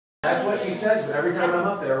That's what she says, but every time I'm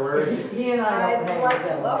up there, where is he? He and I don't I'd hang like to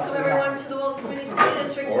together. welcome everyone to the Wilton Community School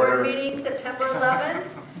District Board meeting September 11,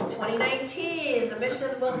 2019. The mission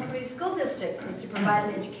of the Wilton Community School District is to provide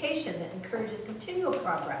an education that encourages continual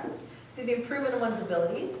progress through the improvement of one's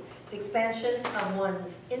abilities, the expansion of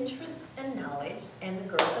one's interests and knowledge, and the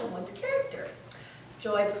growth of one's character.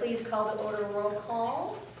 Joy, please call to order roll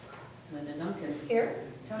call. Linda Duncan. Here.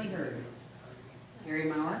 Tony Hurd.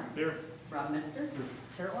 Gary Mauer. Here. Rob Metzger.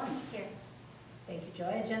 Sarah White. Here. Thank you,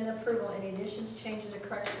 Joy. Agenda approval. Any additions, changes, or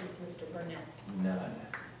corrections, Mr. Burnett? None. All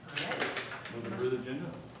right. Move to approve the agenda.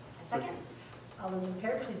 Second. All those in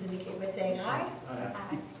favor, please indicate by saying aye.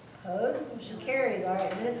 Aye. Opposed? Motion carries. All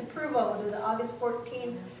right, minutes approval. We'll do the August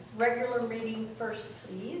 14 regular meeting first,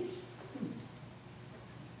 please.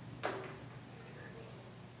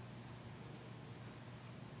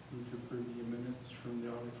 Move to approve the minutes from the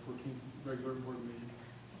August 14th regular board meeting.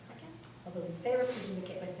 Second. All those in favor, please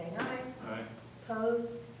indicate by saying aye. Aye.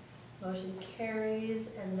 Opposed? Motion carries.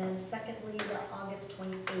 And then secondly, the August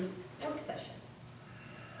 28th work session.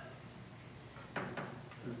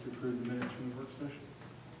 Move to approve the minutes from the work session.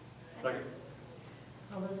 Second.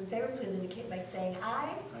 All those in favor, please indicate by saying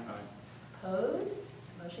aye. Aye. Opposed?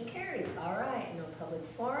 Motion carries. All right, no public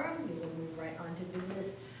forum. We will move right on to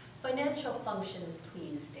business financial functions,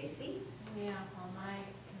 please, Stacy. Yeah, well, my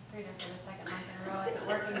computer for the second month in a row isn't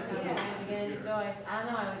working, so I'm trying to get into Joyce. I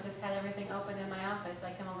don't know, I was just had everything open in my office.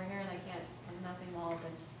 I come over here and I can't, and nothing will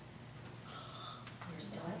open. You're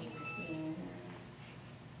still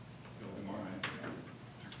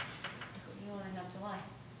You only have July.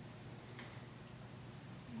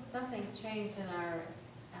 Something's changed in our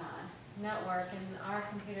network, and our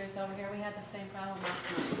computers over here, we had the same problem last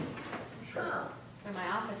month. Huh. In my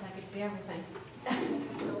office, I could see everything.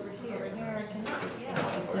 Over here. Over here, I cannot see it.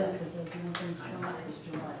 Because if nothing's showing up, it's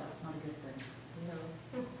July, that's not a good thing. No,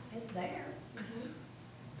 it's there.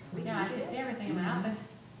 Yeah, I could see everything in my office.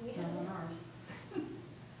 Yeah. Not on ours.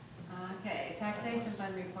 Okay, taxation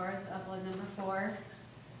fund reports, upload number 4.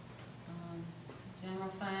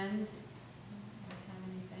 General fund, don't have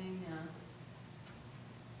anything.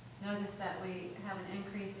 Notice that we have an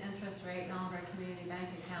increased interest rate in all of our community bank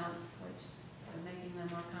accounts, which are making them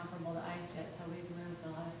more comparable to ICE, so we've moved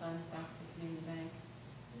a lot of funds back to community bank.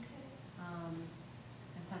 Okay.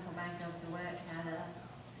 And Central Bank of DeWitt had a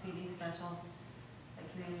CD special that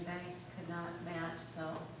community bank could not match,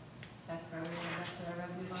 so that's where we invested our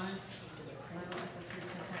revenue bonds. So we went with the 3%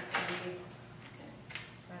 CDs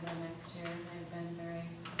for the next year. They've been very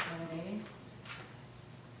accommodating.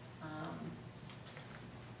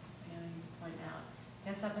 Point out, I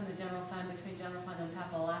guess up in the general fund, between general fund and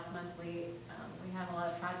PEPL, last month we have a lot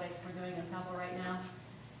of projects we're doing in PEPL right now,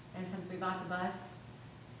 and since we bought the bus,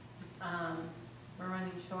 we're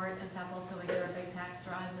running short in PEPL till we get our big tax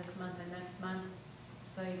draws this month and next month.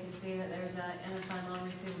 So you can see that there's a interfund loan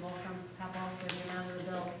receivable from PEPL for the amount of the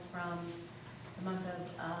bills from the month of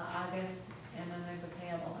August, and then there's a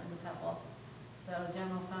payable in the PEPL. So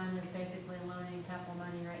general fund is basically loaning PEPL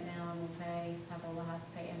money right now, and PEPL will have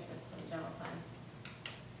to pay interest to the general fund.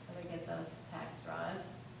 So they get those tax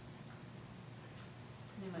draws.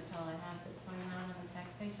 Pretty much all I have to point out on the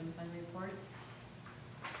taxation fund reports.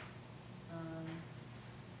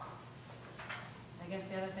 I guess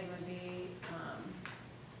the other thing would be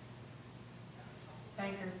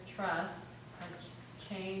Bankers Trust has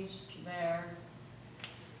changed their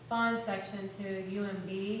bond section to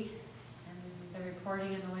UMB. The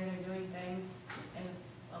reporting and the way they're doing things is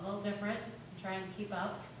a little different. I'm trying to keep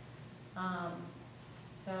up.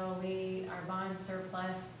 So our bond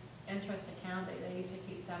surplus interest account, they used to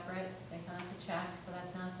keep separate. They sent us a check, so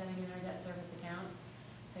that's now sitting in our debt service account.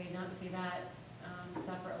 So you don't see that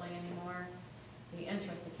separately anymore. The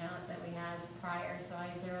interest account that we had prior, so I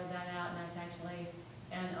zeroed that out, and that's actually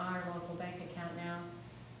in our local bank account now.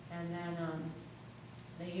 And then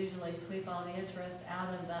they usually sweep all the interest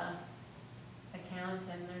out of the accounts,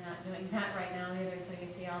 and they're not doing that right now either, so you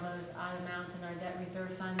see all those odd amounts in our debt reserve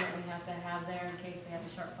fund that we have to have there in case we have a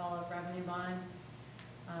shortfall of revenue bond,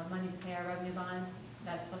 money to pay our revenue bonds.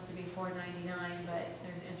 That's supposed to be $4.99, but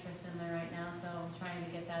there's interest in there right now, so I'm trying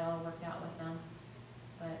to get that all worked out with them.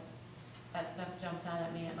 But that stuff jumps out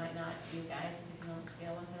at me. It might not you guys, because you don't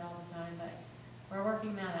deal with it all the time, but we're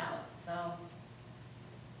working that out. So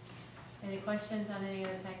any questions on any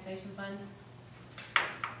of the taxation funds?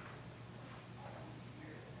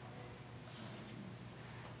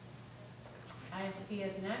 ISP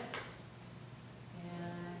is next,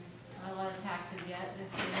 and not a lot of taxes yet this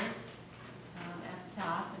year at the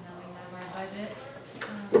top, and then we have our budget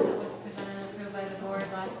that was presented and approved by the board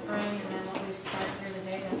last spring, and then what we've started here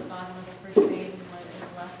today at the bottom of the first page, and what is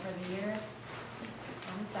left for the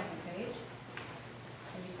second page.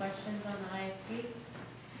 Any questions on the ISP?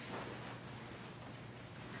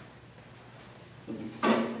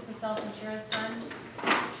 This is the self-insurance fund.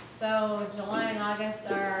 So July and August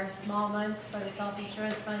are our small months for the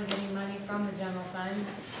self-insurance fund, getting money from the general fund,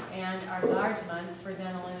 and our large months for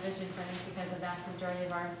dental and vision clinics, because the vast majority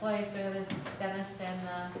of our employees go to the dentist and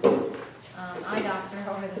the eye doctor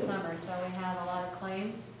over the summer. So we have a lot of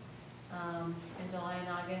claims in July and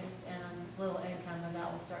August, and a little income, and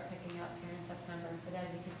that will start picking up here in September. But as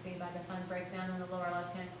you can see by the fund breakdown in the lower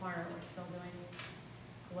left-hand corner, we're still doing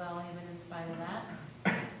well even in spite of that.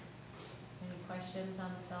 Any questions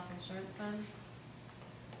on the self-insurance fund?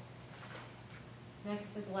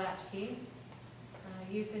 Next is latchkey.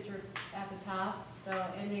 Usage at the top, so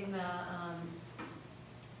ending the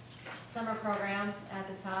summer program at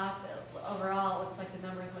the top. Overall, it looks like the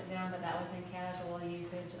numbers went down, but that was in casual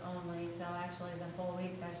usage only, so actually the full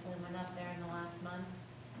weeks actually went up there in the last month.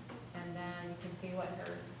 And then you can see what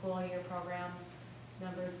her school year program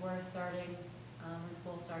numbers were starting when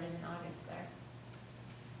school started in August there.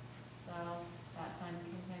 So that fund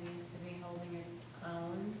continues to be holding its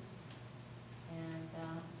own, and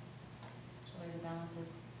actually the balance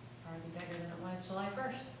is already bigger than it was July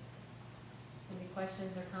 1st. Any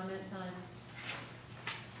questions or comments on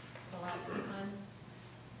the latchkey fund?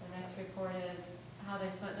 The next report is how they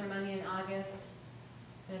spent their money in August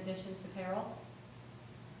in addition to payroll.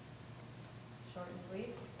 Short and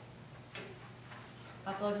sweet.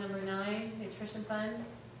 Upload number 9, nutrition fund.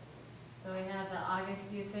 So we have the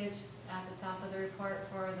August usage at the top of the report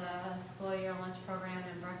for the school year lunch program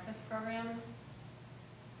and breakfast programs.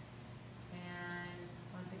 And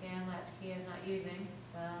once again, Latchkey is not using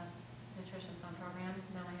the nutrition fund program.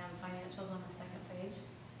 And then we have the financials on the second page.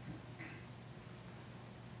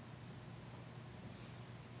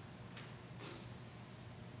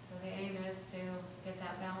 So the aim is to get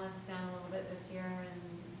that balance down a little bit this year, and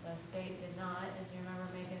the state did not, as you remember,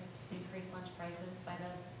 make us increase lunch prices by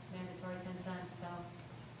the mandatory 10 cents, so,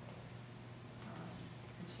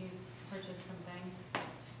 and she's purchased some things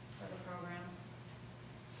for the program.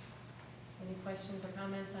 Any questions or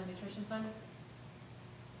comments on nutrition fund?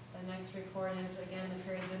 The next report is, again, the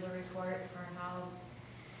period vendor report for how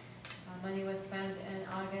money was spent in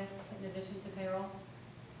August in addition to payroll.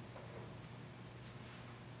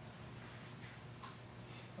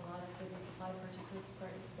 A lot of food and supply purchases to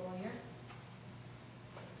start the school year.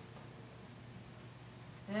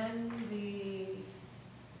 Then the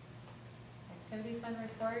activity fund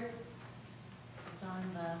report, which is on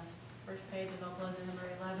the first page of upload number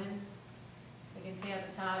 11. You can see at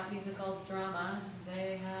the top, musical drama.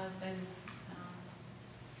 They have been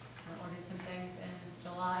ordered some things in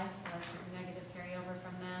July, so that's a negative carryover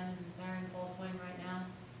from them. And they're in full swing right now,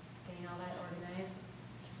 getting all that organized.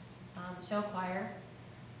 Show choir.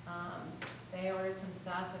 They ordered some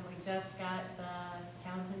stuff, and we just got the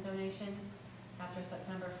Townsend donation after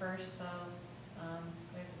September 1st, so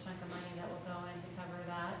there's a chunk of money that will go in to cover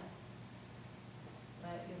that.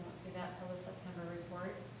 But you won't see that till the September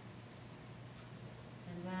report.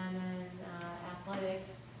 And then in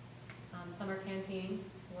athletics, summer canteen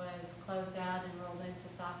was closed out and rolled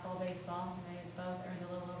into softball, baseball. And they both earned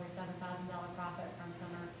a little over $7,000 profit from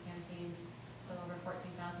summer canteens, so over $14,000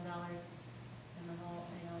 in the whole,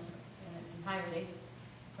 in its entirety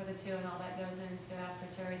for the two, and all that goes into after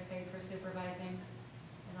Terry's paid for supervising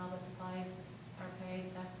and all the supplies are paid.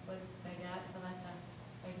 That's what they got, so that's a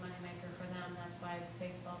big money maker for them. That's why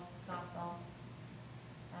baseball, softball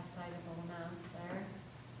have sizable amounts there.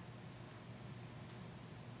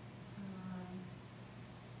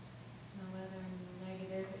 No other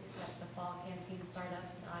negatives except the fall canteen startup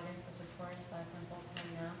in August, which of course that's in full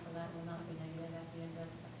swing now, so that will not be negative at the end of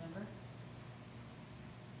September.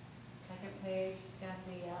 Second page, got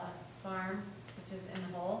the farm, which is in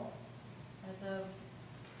the hole as of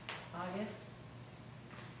August.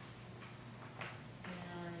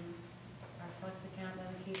 And our flex account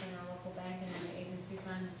that we keep in our local bank, and then the agency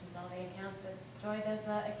fund, which is all the accounts that Joy does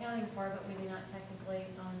the accounting for, but we do not technically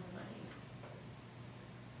own the money.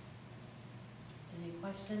 Any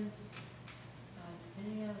questions on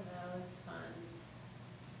any of those funds?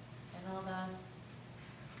 And all the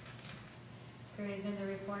period vendor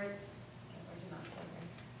reports, where's your mouse over?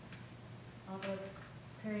 All the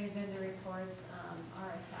period vendor reports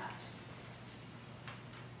are attached.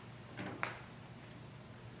 Oops.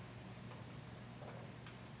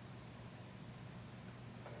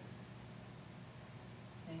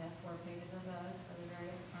 So you have 4 pages of those for the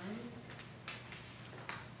various funds.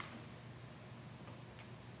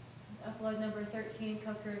 Upload number 13,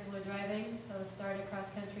 co-curricular driving, so the start of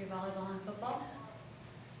cross-country, volleyball, and football.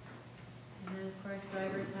 And then, of course, course,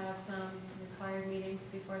 drivers have some required meetings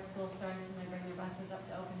before school starts, and they bring their buses up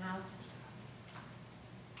to open house.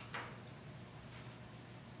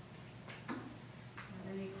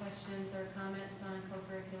 Any questions or comments on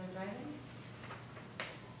co-curricular driving?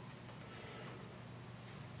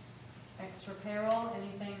 Extra payroll,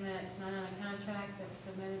 anything that's not on a contract that's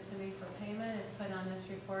submitted to me for payment is put on this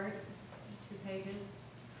report, 2 pages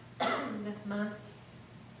this month.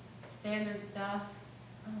 Standard stuff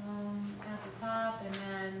at the top, and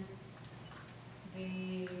then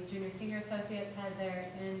the junior senior associates had their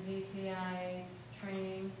NVCI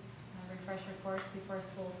training refresher course before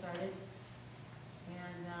school started.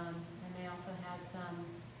 And they also had some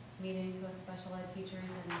meetings with special ed teachers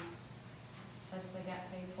and such they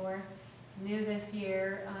got paid for. New this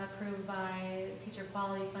year, approved by teacher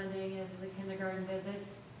quality funding, is the kindergarten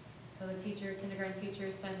visits. So the kindergarten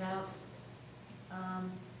teachers send out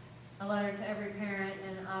a letter to every parent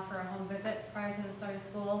and offer a home visit prior to the start of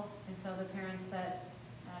school. And so the parents that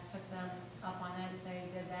took them up on it, they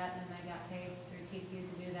did that, and they got paid through TQ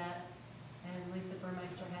to do that. And Lisa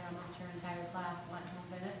Burmeister had almost her entire class went home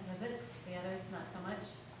visits, the others not so much.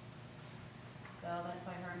 So that's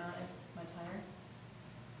why her amount is much higher.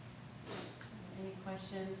 Any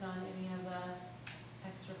questions on any of the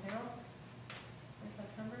extra payroll for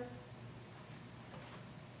September?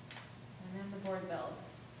 And then the board bills,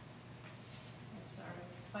 which are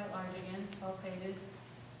quite large again, 12 pages.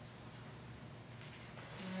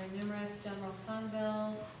 There are numerous general fund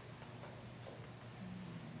bills.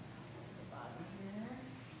 To the bottom here.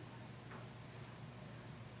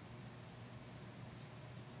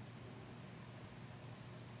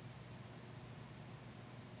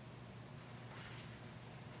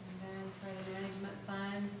 And then for the management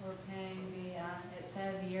fund, we're paying it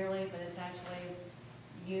says yearly, but it's actually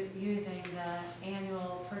using the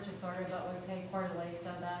annual purchase order, but we pay quarterly.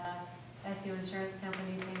 So the SU Insurance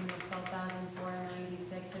Company payment of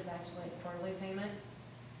 $12,496 is actually a quarterly payment.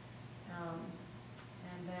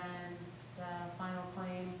 And then the final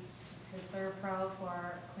claim to ServPro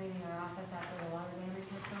for cleaning our office after the water damage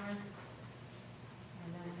this summer. And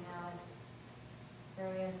then we have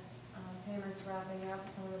various payments wrapping up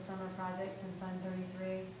some of the summer projects in Fund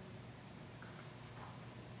 33.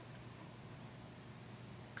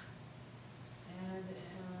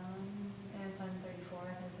 And Fund 34,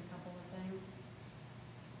 there's a couple of things.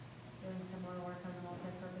 Doing some more work on the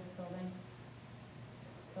multi-purpose building.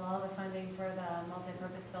 So all the funding for the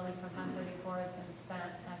multi-purpose building from Fund 34 has been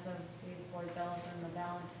spent as of these board bills, and the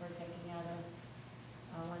balance we're taking out of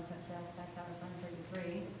 1 cent sales tax out of Fund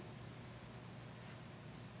 33.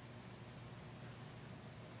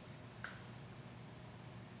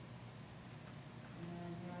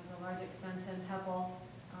 And there was a large expense in Pebble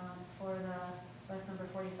for the bus number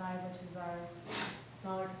 45, which is our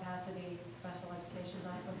smaller capacity special education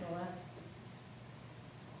bus with the lift.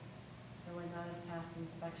 It would not have passed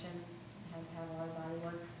inspection, had to have a lot of body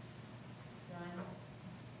work done.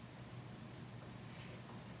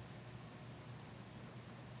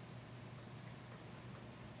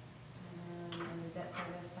 And then the debt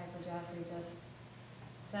service, Piper Jaffray just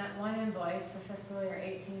sent one invoice for fiscal year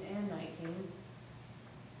 18 and 19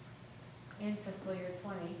 in fiscal year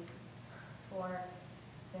 20 for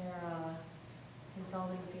their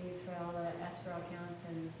consulting fees for all the escrow accounts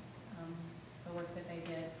and the work that they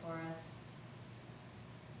did for us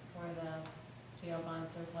for the jail bond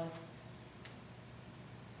surplus.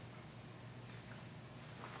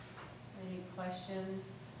 Any questions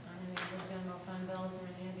on any of the general fund bills or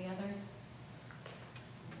any of the others?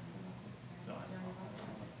 No.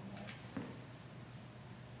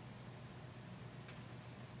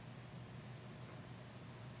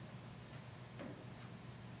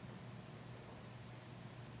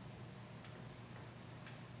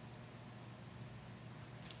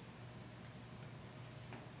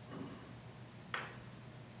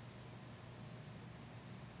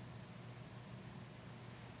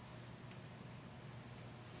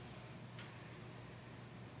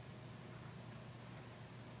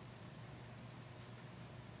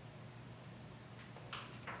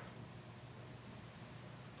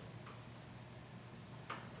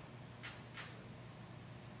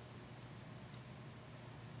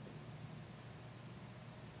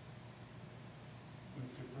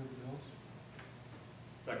 Move to approve the bills.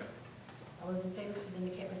 Second. All those in favor, please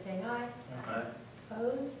indicate by saying aye. Aye.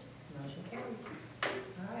 Opposed? Motion carries.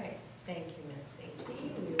 All right, thank you, Ms. Stacy.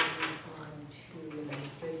 We will move on to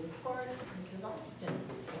administrative reports. Mrs. Alston,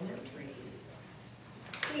 elementary.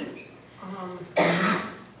 Please.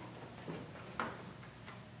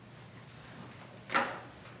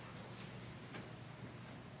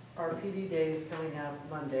 Our PD day is coming up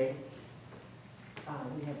Monday.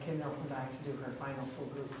 we have Kim Nelson back to do her final full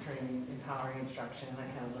group training, empowering instruction, and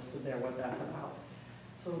I kind of listed there what that's about.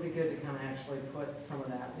 So it'll be good to kind of actually put some of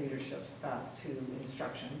that leadership stuff to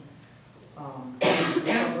instruction. We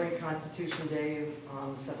celebrate Constitution Day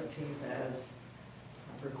on the 17th as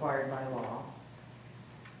required by law.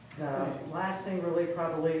 The last thing really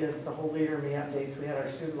probably is the whole Leader in Me updates. We had our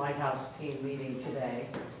Student Lighthouse team meeting today.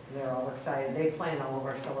 They're all excited. They plan all of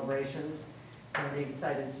our celebrations, and they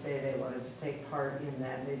decided today they wanted to take part in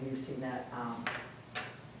that. Maybe you've seen that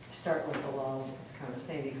Start With the Love. It's kind of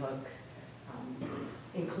Sandy Hook,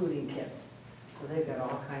 including kids. So they've got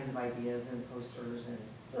all kinds of ideas and posters, and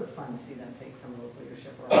so it's fun to see them take some of those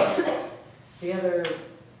leadership roles. The other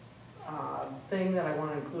thing that I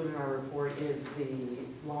want to include in our report is the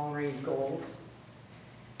long-range goals.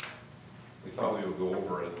 We thought we would go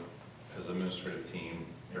over it as an administrative team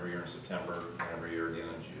every year in September and every year again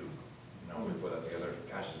in June. You know, we put that together.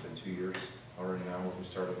 Gosh, it's been 2 years already now when we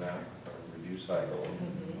started that our review cycle,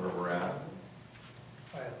 where we're at.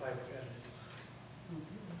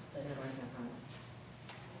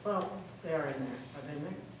 Well, they are in there. Are they in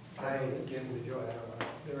there? I get into joy, I don't know.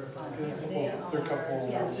 They're They a couple.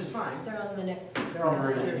 are, That's yes, just fine. they're on the next. They're all Number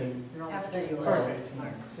listed. 18. They're all After listed. you. Perfect.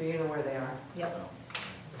 So you know where they are. Yep.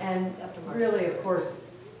 And After March. really, of course,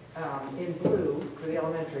 in blue, for the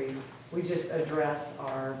elementary, we just address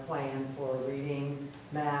our plan for reading,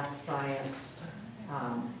 math, science,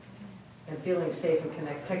 and feeling safe and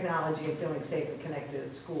connected, technology and feeling safe and connected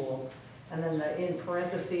at school. And then in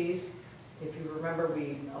parentheses, if you remember,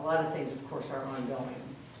 a lot of things, of course, are ongoing.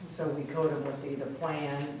 So we code them with the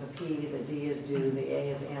plan, the P, the D is do, the A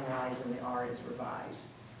is analyze, and the R is revise.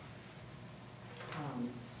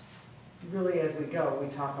 Really, as we go, we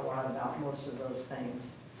talk a lot about most of those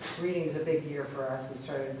things. Reading is a big year for us. We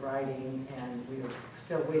started writing, and we were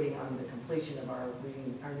still waiting on the completion of our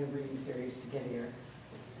new reading series to get here.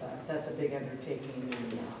 That's a big undertaking,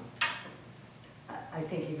 and I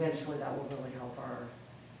think eventually that will really help our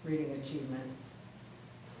reading achievement.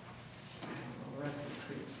 The rest of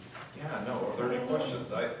the trees. Yeah, no, are there any questions?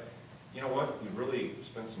 You know what, we really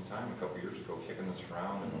spent some time a couple years ago kicking this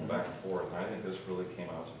around and going back and forth, and I think this really came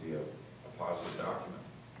out to be a positive document.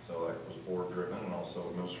 So that was board-driven and also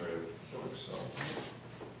administrative work, so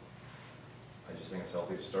I just think it's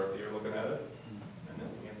healthy to start the year looking at it, and then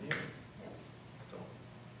we end the year. So,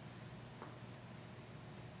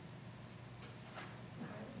 All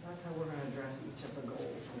right, so that's how we're going to address each of the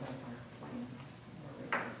goals, and that's our plan.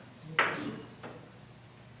 Any questions?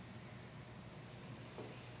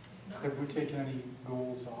 Have we taken any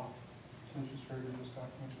goals off since we started this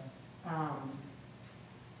document?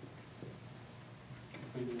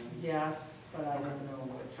 Completed any? Yes, but I don't know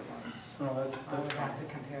which ones. No, I that's would have fine. to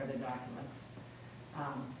compare the documents.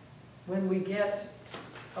 When we get,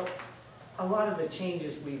 a lot of the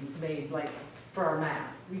changes we've made, like for our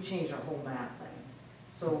map, we changed our whole map thing.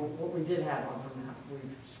 So what we did have on the map,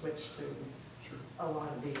 we've switched to Sure. a lot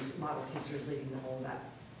of these model teachers leading the whole map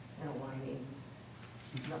and aligning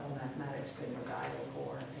the whole mathematics thing with the IO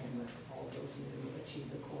core and with all those new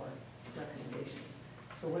Achieve the Core recommendations.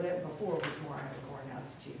 So before it was more IO core, now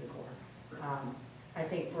it's Achieve the Core. I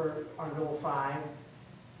think for our goal 5,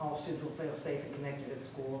 all students will feel safe and connected at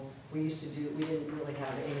school. We didn't really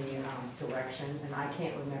have any direction, and I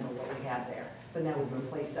can't remember what we had there. But now we've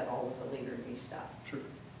replaced that all with the Leader in Me stuff. Sure.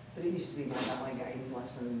 But it used to be more about like guidance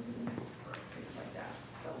lessons and things like that.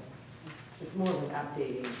 So it's more of an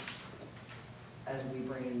updating. As we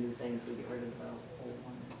bring in new things, we get rid of the old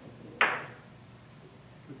one.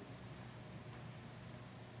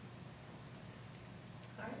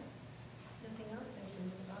 All right. Anything else? Thank you,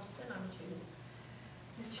 Mrs. Austin. On to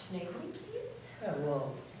Mr. Snavely, please. Yeah,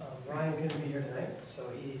 well, Ryan couldn't be here tonight, so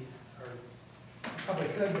or probably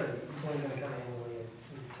could, but he's only gonna come annually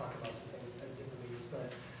and talk about some things at different meetings.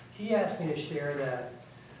 But he asked me to share that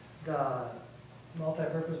the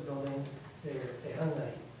multi-purpose building, they hung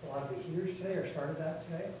a lot of the heaters today, or started that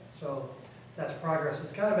today. So that's progress.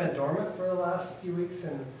 It's kind of been dormant for the last few weeks,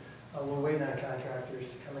 and we're waiting on contractors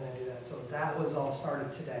to come in and do that. So that was all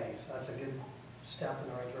started today, so that's a good step in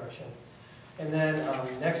the right direction. And then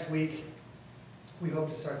next week, we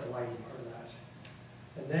hope to start the lighting part of that.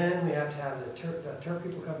 And then we have to have the turf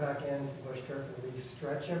people come back in, bush turf, and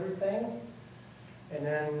re-stretch everything. And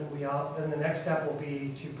then then the next step will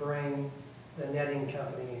be to bring the netting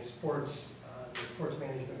company, the sports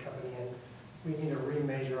management company in. We need to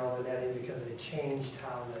remeasure all the netting because they changed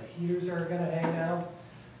how the heaters are gonna hang now.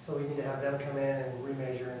 So we need to have them come in and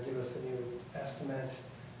remeasure and give us a new estimate,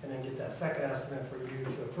 and then get that second estimate for you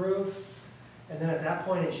to approve. And then at that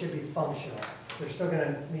point, it should be functional. They're still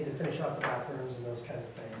gonna need to finish off the bathrooms and those kinds of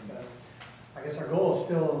things, but I guess our goal is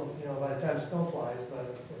still, by the time snow flies,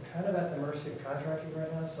 but we're kind of at the mercy of contracting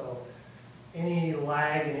right now, so any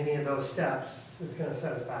lag in any of those steps is gonna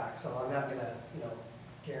set us back. So I'm not gonna,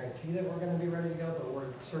 guarantee that we're gonna be ready to go, but we're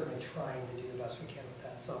certainly trying to do the best we can with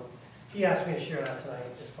that. So he asked me to share that tonight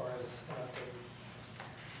as far as an update.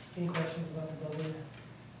 Any questions about the building?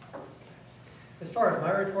 As far as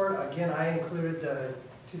my report, again, I included the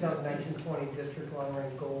 2019-20 district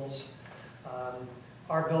long-range goals.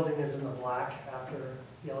 Our building is in the black after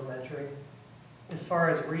the elementary. As far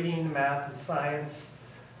as reading, math, and science,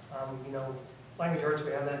 language arts,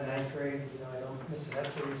 we have that in ninth grade. I know Mrs.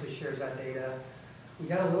 Hetzel usually shares that data. We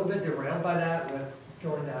got a little bit derailed by that with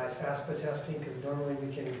going to ISASPA testing, because normally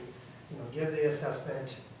we can, give the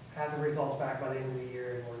assessment, have the results back by the end of the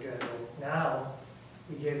year, and we're good. Well, now,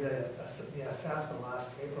 we gave the assessment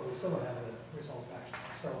last April, we still don't have the results back.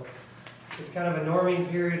 So it's kind of a norming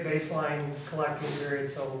period, baseline collecting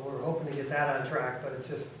period, so we're hoping to get that on track, but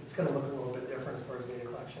it's gonna look a little bit different as far as data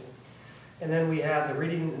collection. And then we have the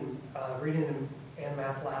reading and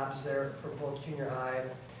math labs there for both junior high.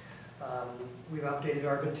 We've updated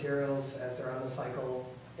our materials as they're on the cycle.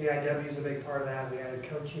 AIW is a big part of that. We added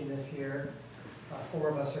coaching this year. 4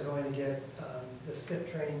 of us are going to get the Sept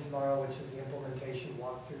training tomorrow, which is the implementation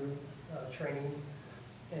walkthrough training.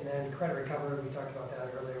 And then credit recovery, we talked about that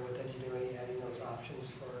earlier with Edgenuity, adding those options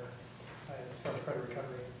for as far as credit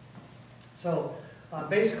recovery. So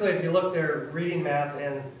basically, if you look there, reading, math,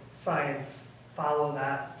 and science follow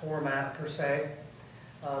that format per se.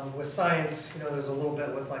 With science, there's a little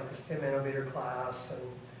bit with like the STEM Innovator class, and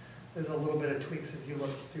there's a little bit of tweaks as you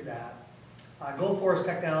look through that. Goal Force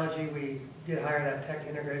Technology, we did hire that tech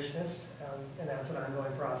integrationist, and that's an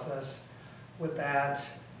ongoing process. With that,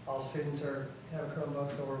 all students have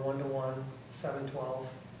Chromebooks over 1-to-1, 7-12.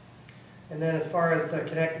 And then as far as the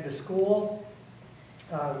connected to school,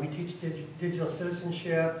 we teach digital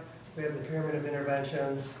citizenship. We have the pyramid of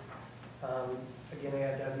interventions. Again,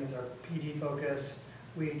 AIW is our PD focus.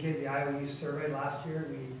 We gave the Iowa Youth Survey last year.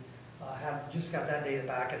 We have just got that data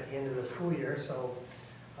back at the end of the school year. So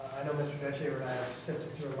I know Mr. Vetcher and I have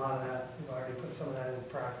sifted through a lot of that. We've already put some of that in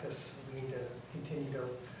practice. We need to continue to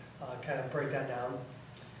kind of break that down.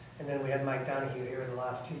 And then we had Mike Donahue here in the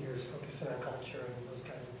last 2 years focusing on culture and those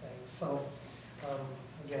kinds of things. So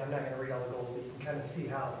again, I'm not going to read all the goals, but you can kind of see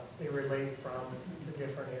how they relate from the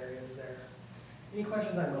different areas there. Any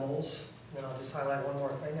questions on goals? And then I'll just highlight one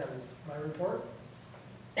more thing on my report.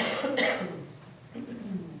 Anything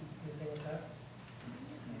with that?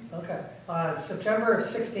 Okay. September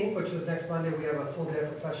 16th, which is next Monday, we have a full day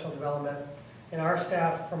of professional development. And our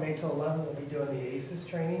staff from 8 to 11 will be doing the ACEs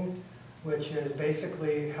training, which is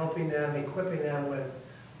basically helping them, equipping them with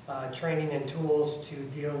training and tools to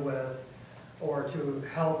deal with or to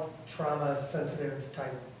help trauma-sensitive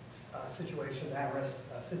type situations, at-risk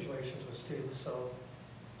situations with students. So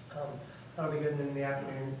that'll be good. And in the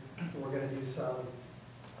afternoon, we're going to do some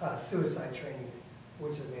suicide training,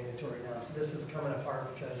 which is mandatory now. So this is coming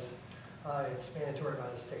apart because it's mandatory by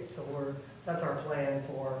the state. So that's our plan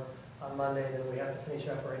for on Monday. And then we have to finish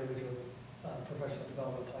up our individual professional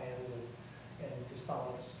development plans and just follow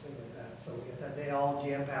up, things like that. So we get that day all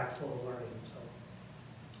jam-packed full of learning. So,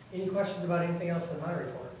 any questions about anything else in my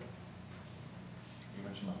report? You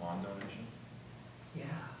mentioned the lawn donation? Yeah.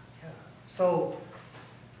 So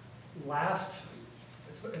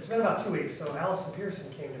it's been about 2 weeks. So Allison Pearson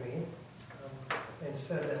came to me and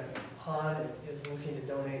said that Han is looking to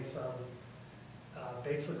donate some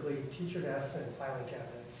basically teacher desks and filing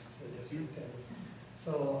cabinets to the district. And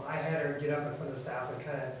so I had her get up in front of the staff and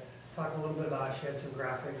kind of talk a little bit about it. She had some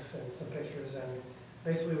graphics and some pictures, and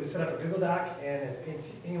basically we set up a Google Doc, and if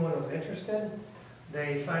anyone was interested,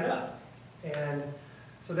 they signed up. And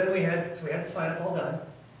so then we had the sign up all done.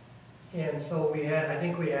 And so I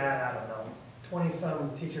think we had, I don't know,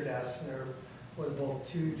 20-some teacher desks, and there was both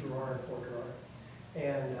 2-drawer and 4-drawer.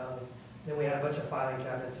 And then we had a bunch of filing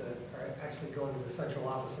cabinets that are actually going to the central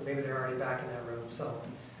office, and maybe they're already back in that room. So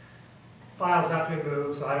files have to be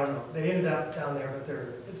moved, so I don't know. They ended up down there, but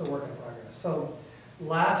it's a work in progress. So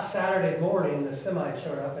last Saturday morning, the semi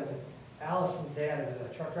showed up, and Allison's dad is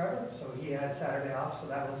a truck driver, so he had Saturday off, so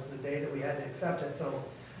that was the day that we had to accept it. So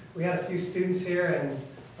we had a few students here and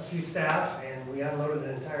a few staff, and we unloaded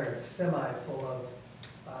an entire semi full of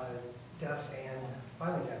desks and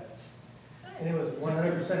filing cabinets. And it was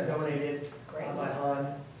 100% donated by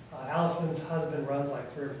Han. Allison's husband runs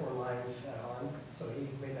like 3 or 4 lines at Han, so he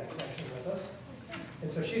made that connection with us.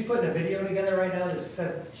 And so she's putting a video together right now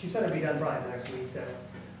that she said it'd be done by next week that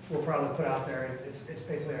we'll probably put out there. It's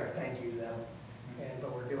basically our thank you to them,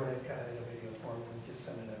 but we're doing it kind of in a video form and just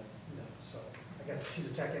sending a note. So I guess she's a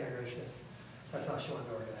tech integrationist. that's how she wanted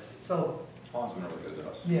to organize it. So, Fawn's been really good to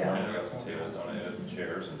us. Yeah. I got some tables donated,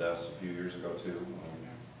 chairs and desks a few years ago too,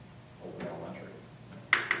 Open Elementary.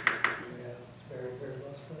 yeah, it's very, very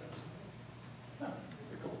well split.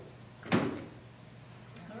 Pretty cool.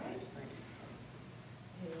 All right.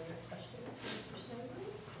 Any other questions for Mr. Snowden?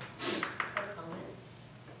 Or comments?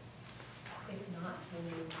 If not, we'll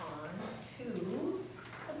move on to,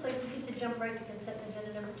 looks like we get to jump right to consent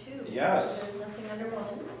agenda number 2. Yes. There's nothing under 1.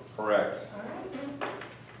 Correct. All right.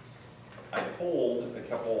 I pulled a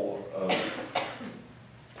couple of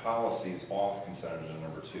policies off consent agenda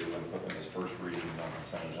number 2 and put them as first readings on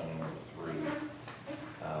consent agenda number 3.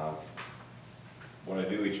 What I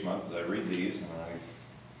do each month is I read these and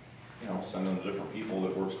I, send them to different people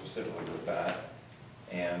that work specifically with that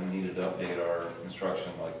and needed to update our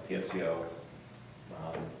instruction like PSEO,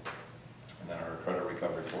 and then our credit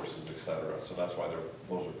recovery courses, et cetera. So that's why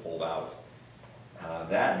those are pulled out.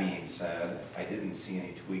 That being said, I didn't see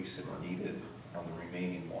any tweaks that were needed on the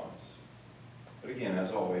remaining ones. But again,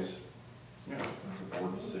 as always, it's a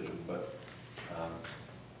board decision, but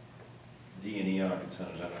D and E on consent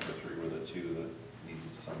agenda number 3 were the 2 that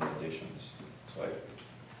needed some additions. So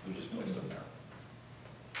we just placed them there.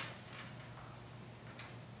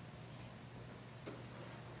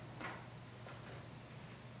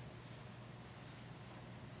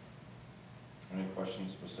 Any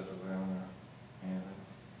questions specifically on there? Anything?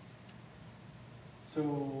 So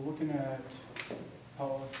looking at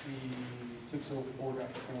policy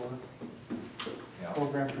 604.4, Yeah.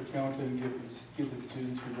 program for talented and gifted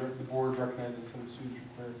students, the board recognizes some students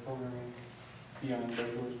require programming beyond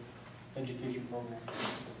regular education programs.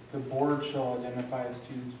 The board shall identify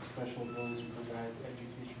students with special abilities and provide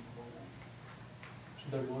education program.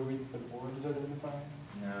 Should that really read the board is identifying?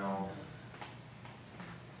 No.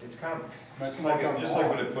 It's kind of, Might just come like, out just like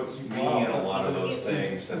wrong. when it puts me in a lot of those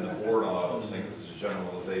things, and the board in a lot of those things, is a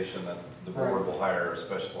generalization that the board will hire a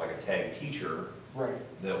special, like a tag teacher, Right.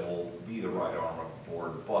 that will be the right arm of the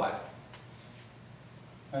board, but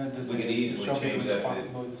And it does We could say easily shall be change that to-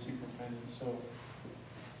 responsibility of the superintendent, so.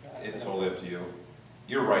 it's totally up to you.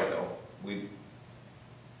 You're right, though.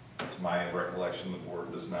 To my recollection, the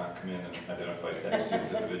board does not come in and identify tag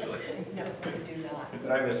students individually. No, we do not.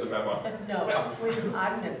 Did I miss a memo? No,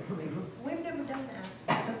 we've never done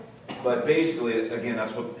that. But basically, again,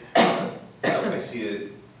 that's what, I see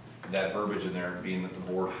it, that verbiage in there being that the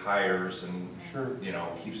board hires and, Sure.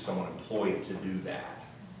 keeps someone employed to do that.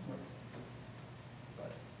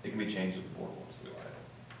 But it can be changed if the board wants to do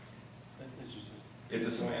it. It's just. It's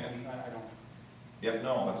a semantic. I don't. Yep,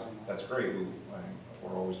 no, that's great.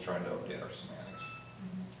 We're always trying to update our semantics.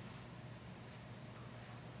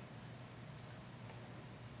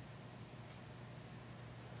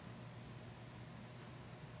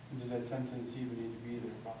 Does that sentence even need to be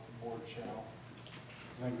there about the board shall?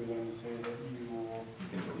 Because I think we're going to say that you will. You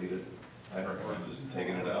can delete it. I'd recommend just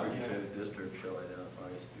taking it out. You said district shall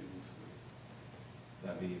identify students with.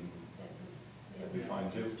 That'd be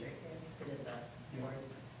fine, too. District instead of the board.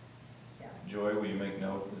 Yeah. Joy, will you make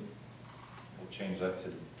note that we'll change that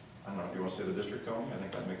to, I don't know, do you want to say the district, Tony? I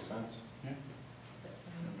think that makes sense. I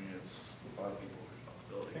mean, it's the 5 people's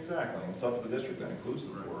responsibility. Exactly. It's up to the district. That includes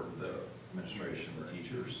the board, the administration, the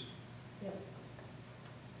teachers. Yep.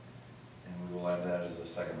 And we will add that as the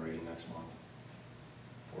second reading next month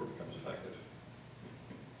before it becomes effective.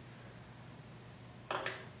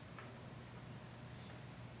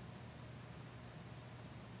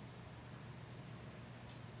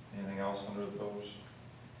 Anything else under those?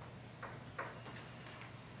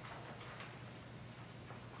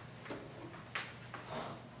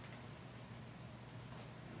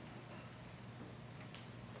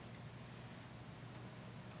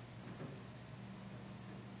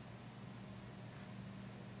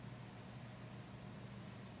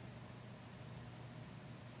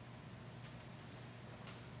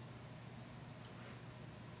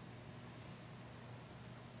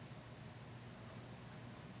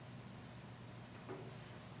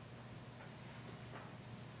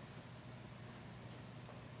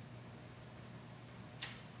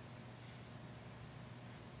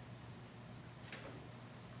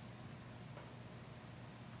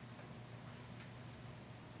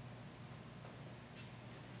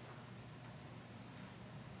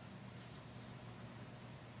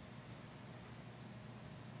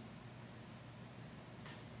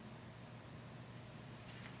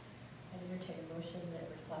 I entertain a motion that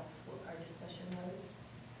reflects what our discussion was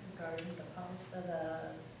regarding the policy,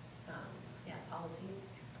 policy.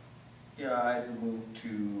 Yeah, I move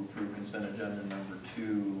to approve consent agenda number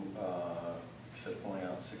 2, except pulling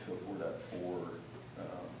out 604.4 for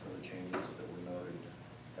the changes that were noted,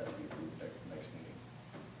 that we approved next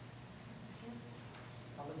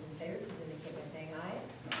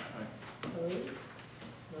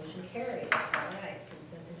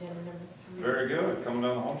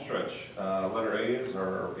home stretch. Letter A is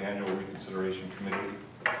our annual reconsideration committee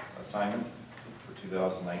assignment for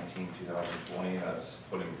 2019, 2020. That's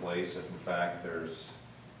put in place if in fact there's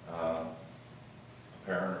a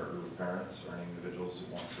parent or group of parents or any individuals who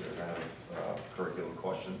want to have curriculum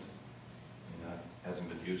questioned. And that hasn't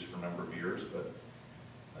been used for a number of years, but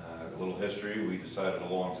a little history, we decided a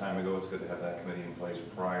long time ago it's good to have that committee in place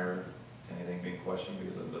prior to anything being questioned,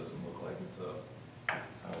 because it doesn't look like it's a,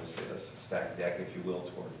 I would say, a stacked deck, if you will,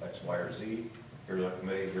 toward X, Y, or Z. Here's our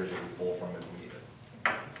committee, here's what we pull from it if we need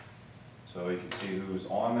it. So you can see who's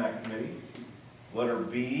on that committee. Letter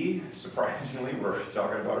B, surprisingly, we're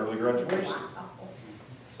talking about early graduation. Wow.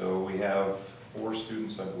 So we have 4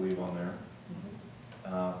 students, I believe, on there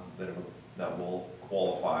that will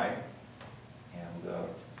qualify and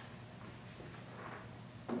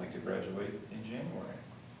like to graduate in January.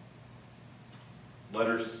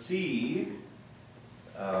 Letter C,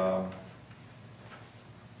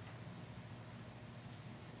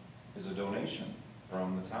 is a donation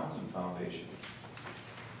from the Townsend Foundation,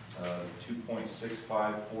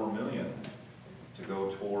 $2.654 million to go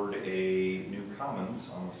toward a new commons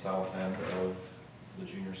on the south end of the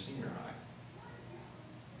junior-senior high.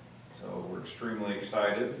 So we're extremely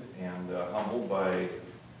excited and humbled by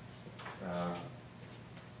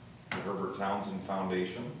the Herbert Townsend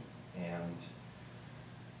Foundation, and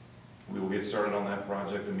we will get started on that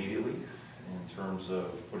project immediately in terms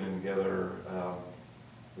of putting together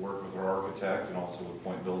work with our architect and also with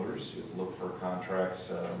Point Builders. You'll look for contracts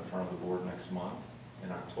in front of the board next month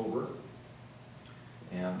in October.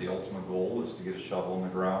 And the ultimate goal is to get a shovel in the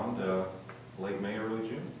ground late May, early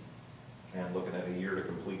June, and looking at a year to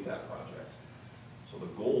complete that project. So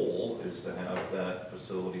the goal is to have that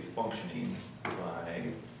facility functioning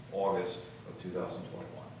by August of 2021.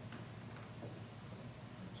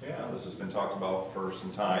 So yeah, this has been talked about for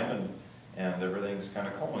some time, and everything's kind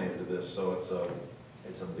of culminated to this, so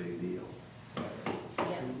it's a big deal. Yes,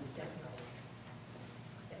 definitely.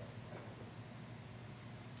 Yes.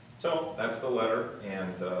 So that's the letter,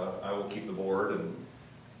 and I will keep the board and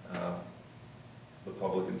the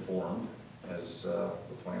public informed as the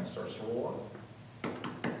plan starts to roll out.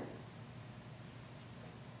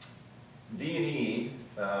 D and E,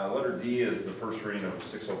 letter D is the first reading of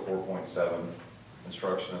 604.7,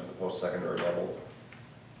 instruction at the post-secondary level.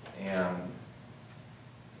 And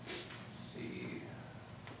let's see,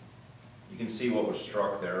 you can see what was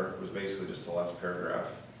struck there. It was basically just the last paragraph.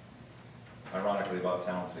 Ironically, about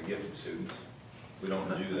talented gifted students. We don't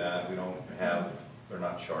do that. We don't have, they're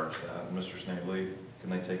not charged that. Mr. Snavely, can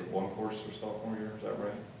they take one course their sophomore year? Is that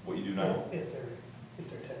right? What you do now? If they're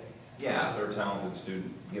taking. Yeah, if they're a talented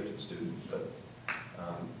student, gifted student,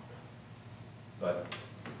 but,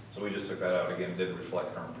 so we just took that out again, didn't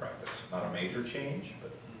reflect current practice. Not a major change,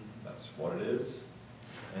 but that's what it is.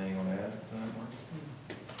 Anything you want to add to that, Mark?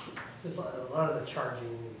 There's a lot of the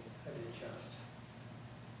charging I did adjust.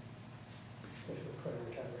 Especially with credit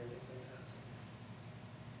recovery and things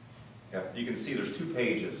like that. Yeah, you can see there's 2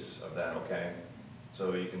 pages of that, okay?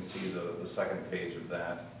 So you can see the second page of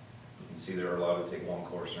that. You can see they're allowed to take one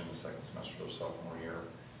course during the second semester of sophomore year.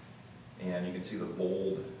 And you can see the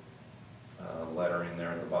bold lettering there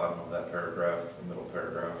at the bottom of that paragraph, the middle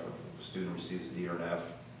paragraph. If a student receives a D or an F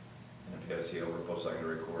in a PSEO or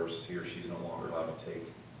post-secondary course, he or she is no longer allowed to take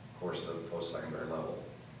courses at the post-secondary level.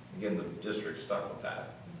 Again, the district stuck with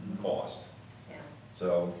that cost. Yeah.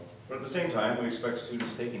 So, but at the same time, we expect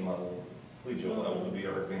students taking collegiate level to be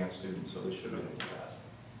our advanced students, so they should be able to pass.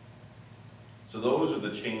 So those are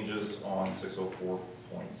the changes on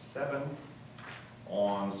 604.7.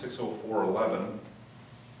 On 604.11,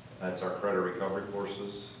 that's our credit recovery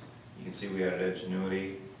courses. You can see we added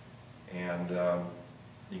Edgenuity, and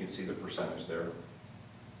you can see the percentage there.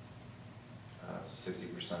 It's a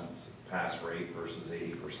 60% pass rate versus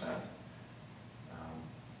 80%.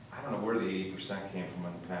 I don't know where the 80% came from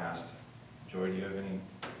in the past. Joy, do you have any?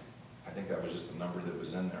 I think that was just a number that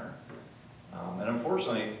was in there. And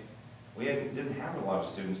unfortunately, we didn't have a lot of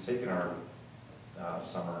students taking our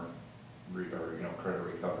summer credit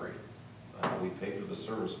recovery. We paid for the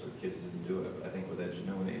service, but kids didn't do it. I think with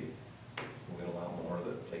Edgenuity, we'll get a lot more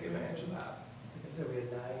that take advantage of that. Like I said, we had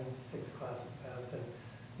 6 classes passed, and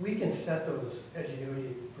we can set those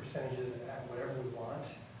Edgenuity percentages at whatever we want,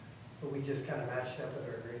 but we just kind of matched up with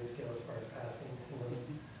our grading scale as far as passing. And those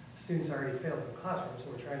students already failed in the classroom, so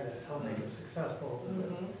we're trying to help make them successful.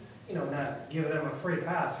 Mm-hmm. Not giving them a free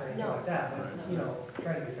pass or anything No. like that, but, No.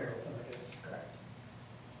 trying to be fair with them, I guess. Correct.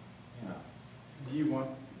 Yeah. Do you want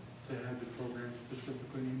to have the program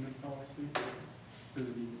specifically in the policy? Does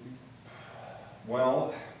it need to be?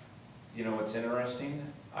 Well, it's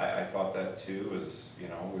interesting. I thought that too, is, you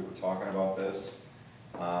know, we were talking about this.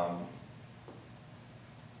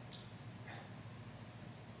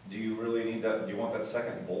 Do you really need that, do you want that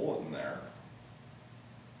second bullet in there?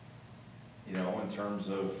 You know, in terms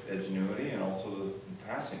of edgenuity and also the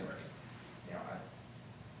passing rate.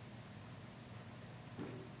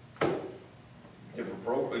 You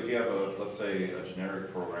know, if you have a, let's say, a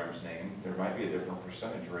generic program's name, there might be a different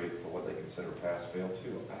percentage rate for what they consider pass-fail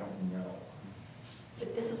too. I don't know.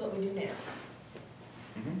 But this is what we do now.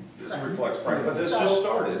 This reflects practice, but this just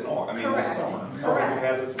started, no, I mean, this Correct. summer. So Correct. we've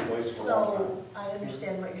had this in place for a long time. So I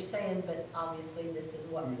understand what you're saying, but obviously this is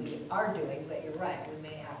what we are doing, but you're right, we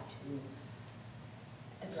may have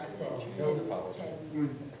to address it. Well,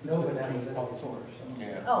 and- No, but that was in the before, so.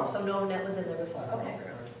 Yeah. Oh, so no net was in there before, okay.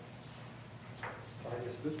 I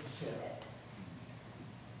just, yeah.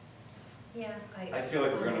 Yeah, I feel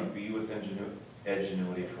like we're gonna be with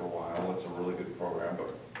Edgenuity for a while, it's a really good program, but,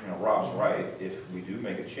 you know, Rob's right, if we do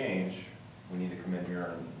make a change, we need to come in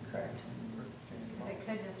here and. Correct, It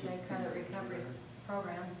could just say credit recovery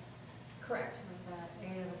program correct. with the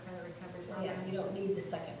aid of the credit recovery So yeah, program. you don't need the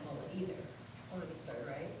second bullet either, or the third,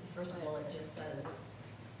 right? The first bullet just says.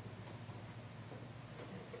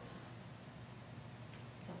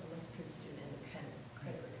 Council must approve student in the credit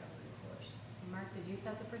recovery course. Mark, did you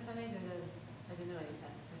set the percentage or does, I didn't know you set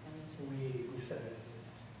the percentage? We set it,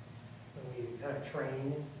 when we had a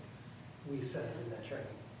training, we set it in that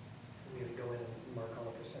training. So we had to go in and mark all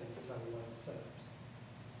the percentages on the one set up.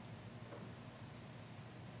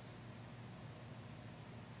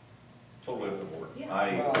 Totally up the board. Yeah.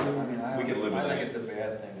 Well, I mean, We can live with I think that. it's a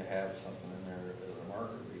bad thing to have something in there as a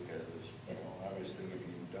marker, because, you know, obviously if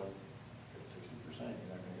you don't get 60%,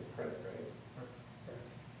 you're not gonna get credit, right?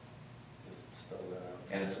 Just spell that out.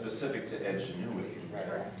 And it's specific to Edgenuity.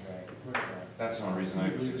 Correct. Right. That's the only reason I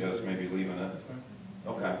would suggest maybe leaving it.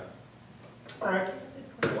 Okay. All right.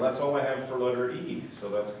 Well, that's all I have for letter E, so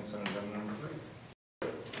that's consent agenda number 3.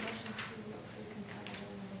 Motion to approve consent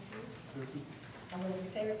agenda number 3. All those in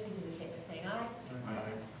favor, please indicate by saying aye.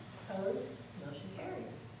 Opposed, motion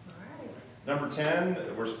carries. All right. Number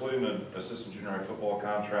 10, we're splitting an assistant junior high football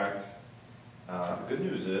contract. The good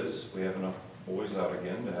news is, we have enough boys out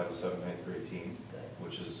again to have a 7th and 8th grade team, Good.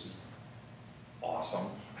 which is awesome.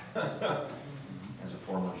 As a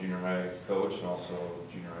former junior high coach and also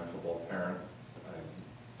junior high football parent,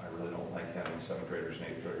 I really don't like having 7th graders and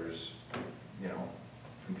 8th graders, you know,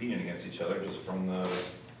 competing against each other just from the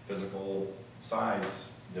physical size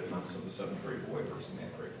difference of the 7th grade boy versus the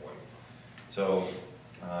 8th grade boy. So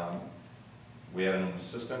we added an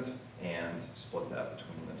assistant and split that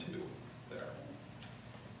between the two there.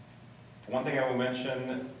 One thing I will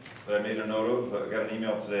mention that I made a note of, I got an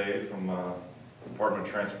email today from Department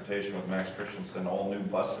of Transportation with Max Christensen. All new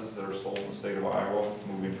buses that are sold in the state of Iowa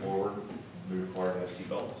moving forward will be required to have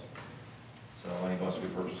seatbelts. So any bus we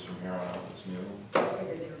purchase from here on out that's new. I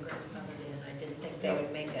figured they were grandfathered in. I didn't think they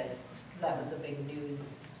would make us, because that was the big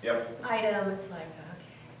news Yep. item. It's like,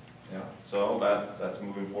 okay. Yeah, so that's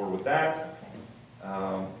moving forward with that.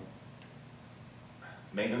 Okay.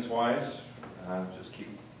 Maintenance-wise, just keep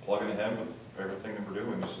plugging ahead with everything that we're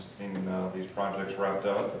doing. It's just getting these projects wrapped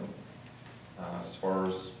up. And, as far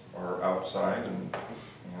as our outside and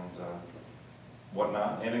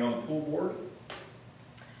whatnot. Anything on the pool board?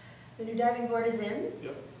 The new diving board is in.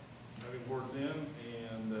 Yep, diving board's in,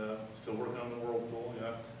 and still working on the whirlpool,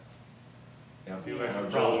 yeah. Yeah, A few I know extra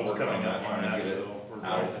Joel's problems working coming on up that, on trying that, to get it so we're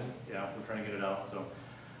out. yeah, we're trying to get it out, so.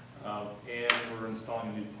 And we're installing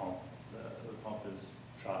a new pump. The pump is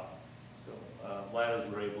shot, so ladders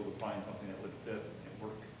were able to find something that would fit and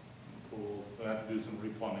work in the pool. We'll have to do some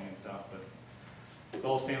replumbing and stuff, but it's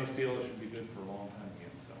all stainless steel, it should be good for a long time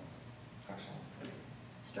again, so. Excellent.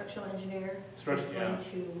 Structural engineer is Yeah. going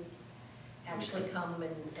to actually come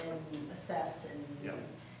and assess Yeah. and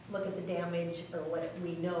look at the damage or what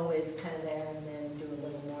we know is kind of there, and then do a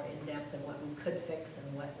little more in-depth on what we could fix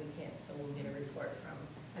and what we can't. So we'll get a report from,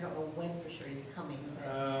 I don't know when for sure he's coming,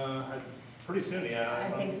 but. Pretty soon, yeah.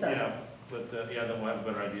 I think so. Yeah, but, yeah, then we'll have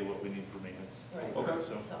a better idea what we need for maintenance. Right. Okay.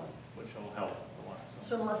 So, So, which will help a lot,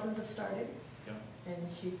 so. swim lessons have started. Yeah. And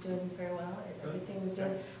she's doing very well, and Good. everything was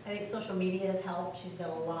doing, I think social media has helped, she's done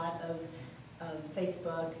a lot of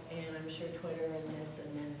Facebook, and I'm sure Twitter and this,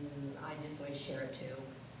 and then I just always share it too,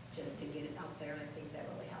 just to get it out there, and I think that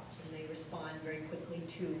really helps, and they respond very quickly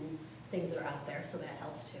to things that are out there, so that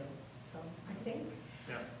helps too. So I think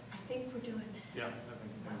we're doing. Yeah, I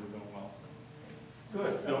think things are going well.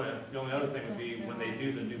 Good. The only other thing would be when they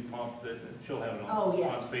do the new pump, that she'll have it on, Oh,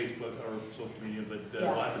 yes. on Facebook or social media, but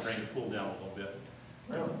Yeah. we'll have to bring the pool down a little bit.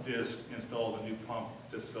 just installed a new pump,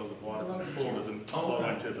 just so the water Below from the the pool jets. doesn't Oh, flow okay.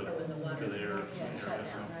 into the, Or when the water- to the air. Yeah, area, shut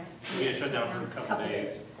so. down, right? Yeah, shut down for a couple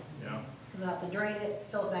days, yeah. Because we'll have to drain it,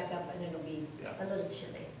 fill it back up, and it'll be Yeah. a little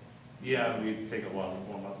chilly. Yeah, we take a while to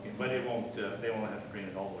warm up again, but it won't, they won't have to drain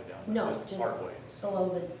it all the way down. No, Just just partway, so, Below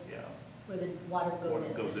the, yeah. where the water goes Water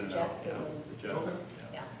in, goes in there's and out, jets, yeah, and those. the jets, Okay.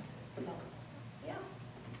 yeah. Yeah, so, yeah.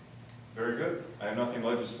 Very good. I have nothing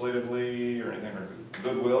legislatively or anything, or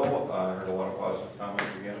goodwill. I heard a lot of positive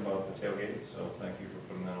comments again about the tailgate, so thank you for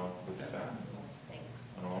putting that on with staff. Thanks.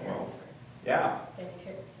 Oh, Tara, well. for- Yeah,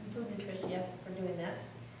 Food nutrition, yes, for doing that.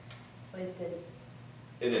 It's always good.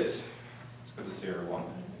 it is. It's good to see everyone.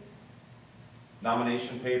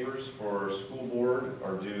 Nomination papers for school board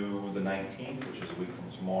are due the 19th, which is a week from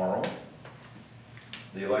tomorrow.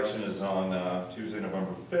 The election is on Tuesday,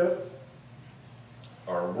 November 5th.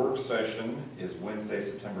 Our work session is Wednesday,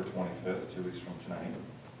 September 25th, 2 weeks from tonight.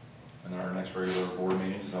 And our next regular board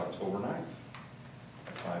meeting is October 9th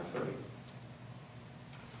at 5:30.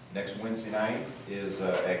 Next Wednesday night is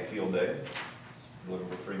Ag Field Day. Looking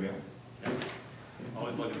for a free meal?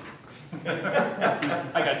 Always looking.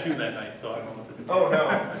 I got two that night, so I don't know what to do. Oh, no.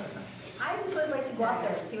 I just would like to go out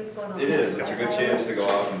there and see what's going on. It is. It's a good chance to go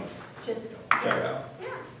out and Just, check it out. yeah.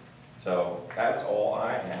 So that's all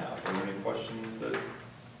I have. Are there any questions that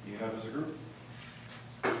you have as a group?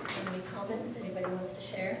 Any comments anybody wants to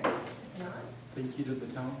share? If not? Thank you to the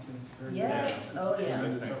Townsends. Very Yes, oh, yes.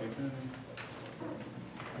 Tremendous Thank you. opportunity.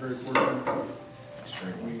 Very fortunate.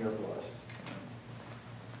 Extremely. We are blessed.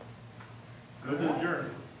 Go to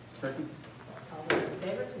adjourn. Second. All those in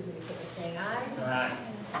favor, please indicate by saying aye. Aye.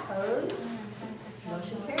 Opposed?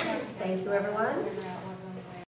 Motion carries. Thank you, everyone.